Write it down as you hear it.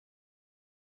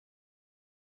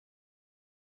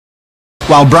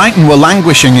While Brighton were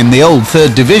languishing in the old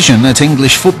third division at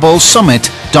English football's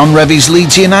summit, Don Revie's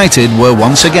Leeds United were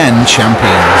once again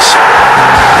champions.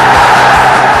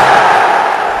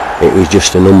 It was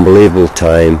just an unbelievable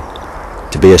time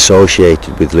to be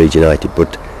associated with Leeds United,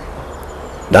 but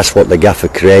that's what the gaffer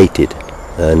created,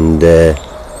 and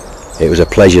it was a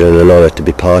pleasure and an honour to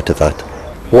be part of that.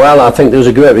 Well, I think there was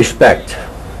a great respect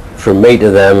from me to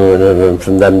them and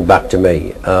from them back to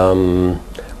me.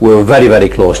 We were very, very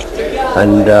close,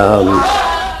 and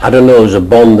I don't know, there was a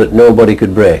bond that nobody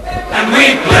could break. And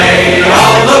we play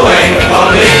all the way for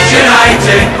Leeds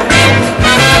United.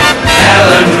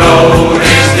 Ellen Road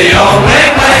is the only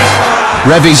place.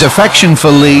 Revie's affection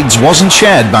for Leeds wasn't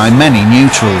shared by many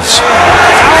neutrals.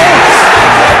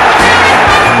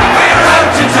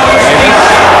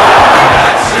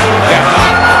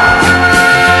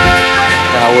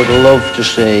 I would love to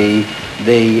see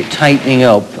the tightening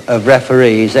up of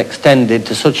referees extended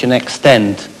to such an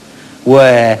extent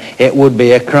where it would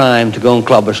be a crime to go and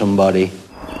clobber somebody.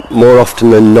 More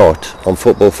often than not, on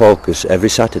Football Focus, every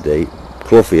Saturday,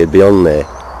 Cloughie would be on there,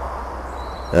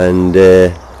 and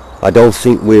I don't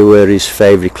think we were his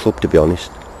favourite club, to be honest,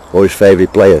 or his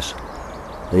favourite players.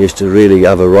 He used to really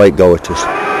have a right go at us.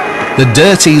 The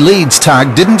dirty Leeds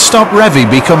tag didn't stop Revie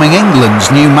becoming England's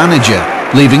new manager,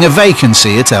 leaving a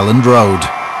vacancy at Elland Road.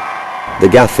 The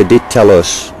gaffer did tell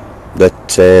us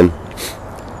that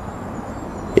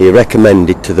he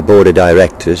recommended to the board of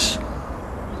directors,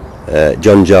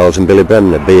 John Giles and Billy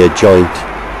Bremner, be a joint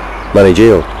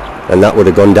managerial, and that would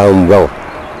have gone down well.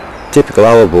 Typical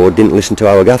our board didn't listen to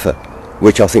our gaffer,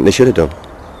 which I think they should have done.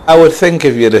 I would think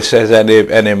if you'd have said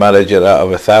any manager out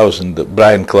of 1,000, that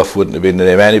Brian Clough wouldn't have been the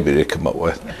name anybody had come up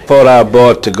with. For our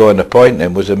board to go and appoint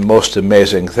him was the most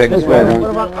amazing thing.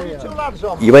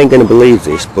 You ain't going to believe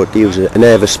this, but he was a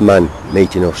nervous man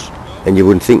meeting us, and you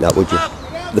wouldn't think that, would you?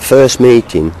 The first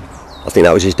meeting, I think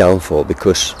that was his downfall,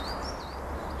 because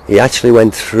he actually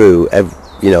went through,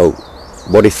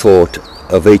 what he thought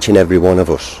of each and every one of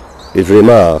us. His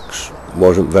remarks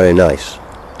wasn't very nice,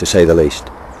 to say the least.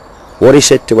 What he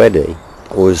said to Eddie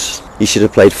was, you should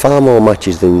have played far more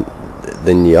matches than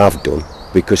you have done,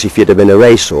 because if you'd have been a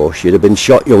racehorse, you'd have been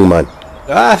shot, young man.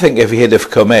 I think if he'd have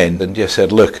come in and just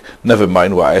said, look, never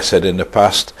mind what I said in the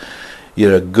past,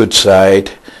 you're a good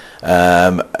side,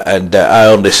 and I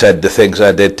only said the things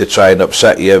I did to try and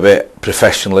upset you a bit,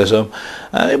 professionalism,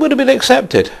 it would have been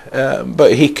accepted.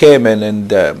 But he came in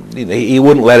and he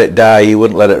wouldn't let it die, he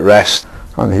wouldn't let it rest.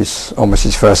 And almost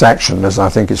his first action, as I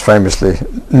think is famously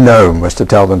known, was to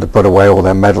tell them to put away all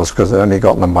their medals because they only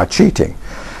got them by cheating.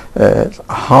 It's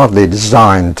hardly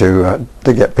designed to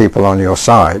get people on your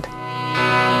side.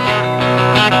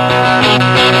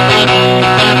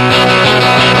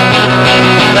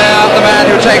 There, the man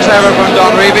who takes over from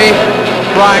Don Revie,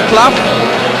 Brian Clough.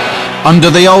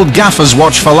 Under the old gaffer's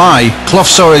watchful eye, Clough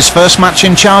saw his first match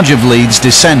in charge of Leeds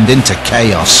descend into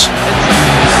chaos.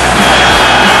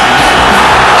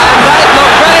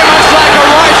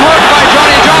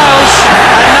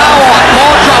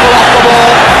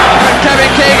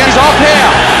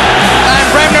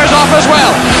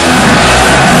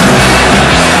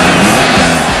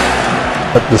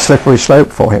 But the slippery slope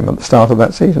for him at the start of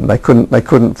that season. They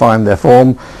couldn't find their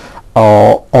form,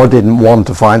 or didn't want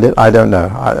to find it. I don't know.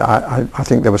 I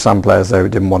think there were some players there who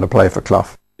didn't want to play for Clough.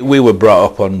 We were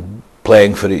brought up on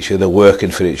playing for each other, working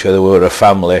for each other. We were a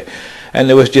family, and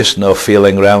there was just no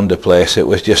feeling round the place. It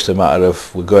was just a matter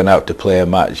of we're going out to play a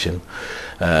match, and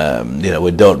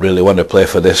we don't really want to play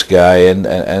for this guy,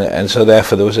 and so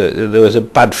therefore there was a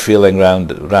bad feeling round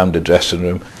the dressing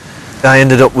room. I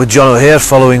ended up with John O'Hare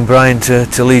following Brian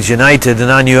to Leeds United,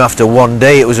 and I knew after one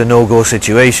day it was a no-go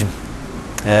situation.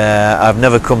 I've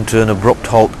never come to an abrupt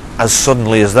halt as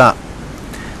suddenly as that.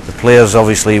 The players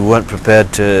obviously weren't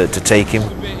prepared to take him.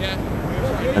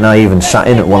 And I even sat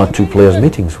in at one or two players'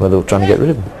 meetings where they were trying to get rid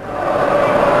of him.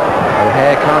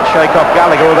 O'Hare can't shake off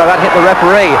Gallagher, although that hit the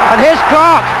referee. And here's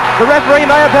Clark! The referee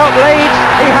may have helped Leeds.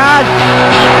 He has!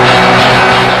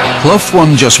 Clough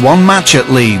won just one match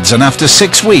at Leeds, and after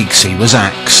 6 weeks he was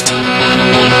axed.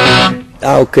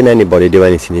 How can anybody do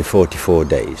anything in 44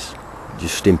 days?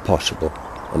 Just impossible.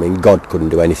 I mean, God couldn't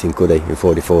do anything, could he, in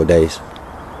 44 days?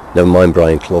 Never mind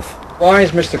Brian Clough. Why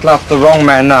is Mr. Clough the wrong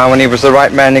man now when he was the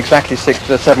right man exactly 6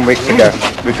 or 7 weeks ago?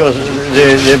 Because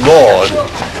the board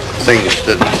thinks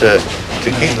that to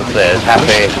keep the players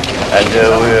happy, and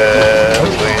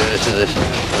this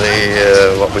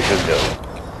is what we should do.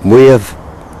 We have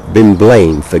been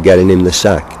blamed for getting him the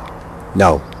sack.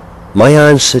 Now, my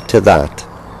answer to that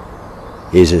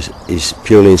is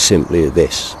purely and simply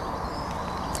this.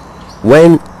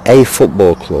 When a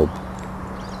football club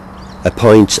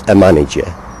appoints a manager,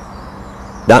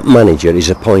 that manager is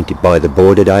appointed by the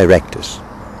board of directors.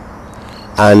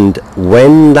 And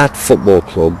when that football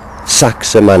club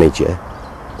sacks a manager,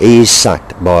 he is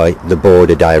sacked by the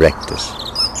board of directors.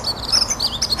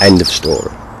 End of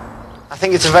story. I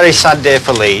think it's a very sad day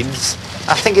for Leeds.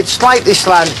 I think it's slightly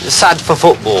sad for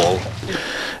football.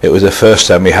 It was the first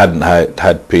time he hadn't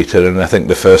had Peter, and I think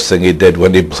the first thing he did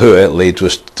when he blew it at Leeds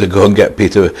was to go and get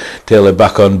Peter Taylor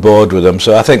back on board with him.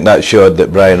 So I think that showed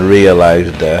that Brian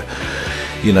realised,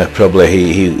 you know,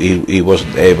 probably he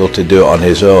wasn't able to do it on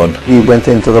his own. He went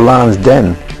into the lion's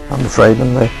den, I'm afraid,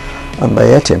 and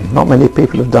they ate him. Not many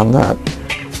people have done that.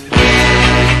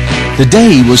 The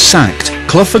day he was sacked,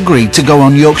 Clough agreed to go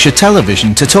on Yorkshire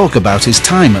television to talk about his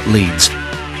time at Leeds.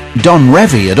 Don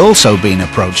Revie had also been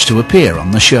approached to appear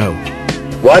on the show.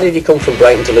 Why did you come from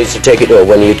Brighton to Leeds to take it over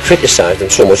when you'd criticised them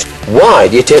so much? Why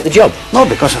do you take the job? Well,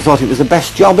 because I thought it was the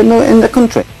best job in the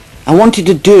country. I wanted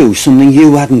to do something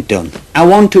you hadn't done. I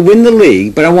want to win the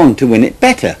league, but I want to win it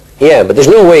better. Yeah, but there's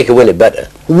no way you can win it better.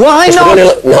 Why not?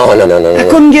 No. I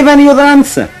couldn't give any other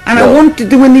answer. And I wanted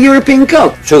to win the European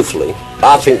Cup. Truthfully,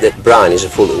 I think that Brian is a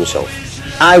fool of himself.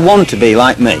 I want to be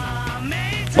like me.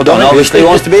 Well, Don obviously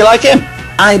wants to be like him.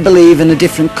 I believe in a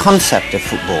different concept of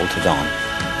football to Don.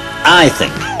 I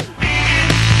think.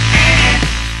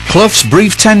 Clough's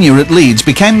brief tenure at Leeds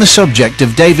became the subject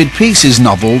of David Peace's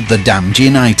novel The Damned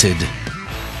United.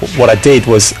 What I did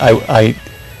was, I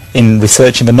in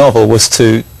researching the novel, was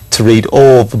to read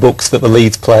all the books that the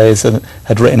Leeds players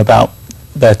had written about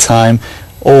their time,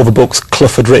 all the books Clough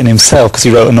had written himself, because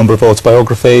he wrote a number of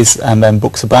autobiographies and then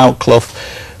books about Clough,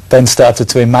 then started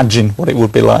to imagine what it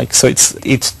would be like. So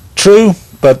it's true,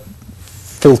 but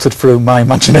filtered through my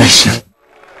imagination.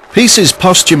 Peace's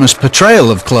posthumous portrayal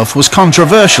of Clough was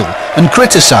controversial and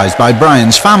criticised by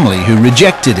Brian's family, who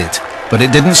rejected it, but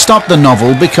it didn't stop the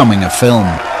novel becoming a film.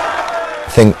 I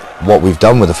think what we've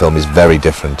done with the film is very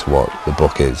different to what the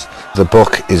book is. The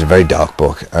book is a very dark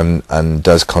book and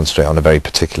does concentrate on a very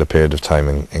particular period of time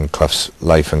in Clough's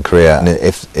life and career. And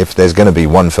if there's going to be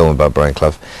one film about Brian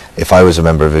Clough, if I was a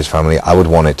member of his family, I would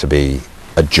want it to be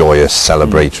a joyous,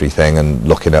 celebratory thing and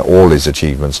looking at all his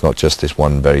achievements, not just this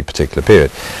one very particular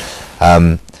period.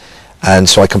 And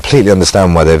so I completely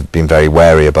understand why they've been very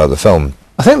wary about the film.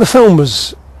 I think the film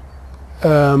was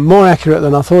more accurate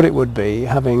than I thought it would be,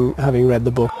 having read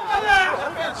the book.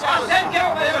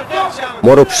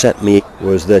 What upset me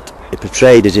was that it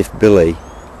portrayed as if Billy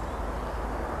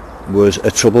was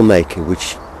a troublemaker,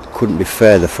 which couldn't be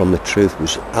further from the truth. It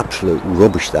was absolute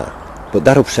rubbish, that. But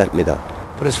that upset me, that.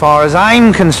 But as far as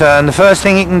I'm concerned, the first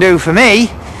thing you can do for me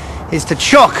is to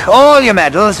chuck all your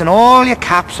medals and all your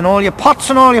caps and all your pots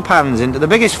and all your pans into the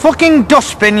biggest fucking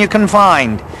dustbin you can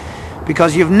find,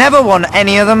 because you've never won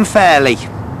any of them fairly.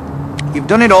 You've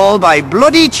done it all by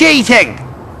bloody cheating.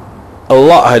 A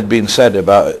lot had been said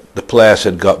about the players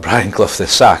had got Brian Clough the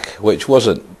sack, which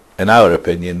wasn't, in our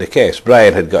opinion, the case.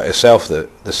 Brian had got himself the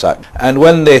sack. And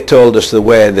when they told us the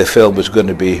way the film was going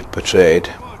to be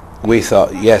portrayed, we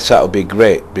thought, yes, that would be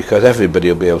great, because everybody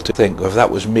will be able to think, if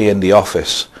that was me in the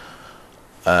office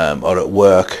or at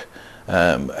work,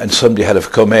 and somebody had have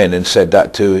come in and said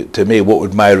that to me, what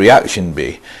would my reaction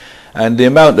be? And the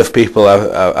amount of people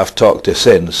I've talked to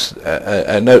since,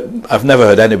 and I've never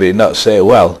heard anybody not say,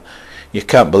 well, you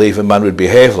can't believe a man would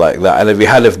behave like that. And if he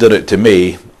had have done it to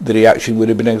me, the reaction would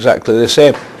have been exactly the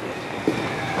same.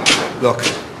 Look,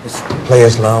 it's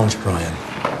Players' Lounge, Brian.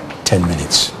 10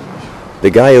 minutes. The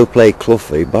guy who played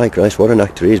Cloughie, by Christ, what an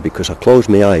actor he is, because I closed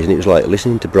my eyes and it was like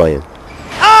listening to Brian.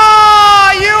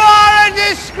 Ah, you are a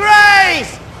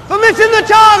disgrace! For missing the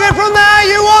target from there,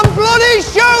 you want bloody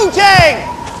shooting!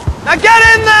 Now get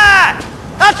in there!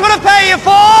 That's what I pay you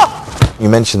for! You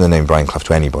mention the name Brian Clough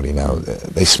to anybody now,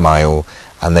 they smile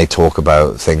and they talk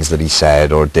about things that he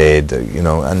said or did, you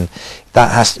know, and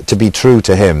that has to be true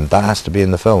to him. That has to be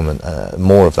in the film, and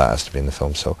more of that has to be in the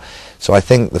film. So I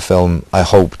think the film, I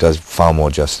hope, does far more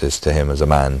justice to him as a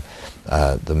man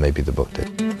than maybe the book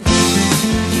did.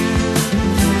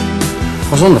 I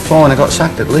was on the floor and I got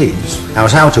sacked at Leeds. I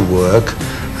was out of work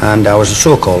and I was a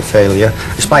so-called failure,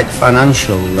 despite the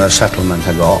financial settlement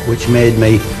I got, which made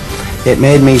me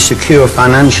secure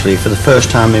financially for the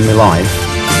first time in my life.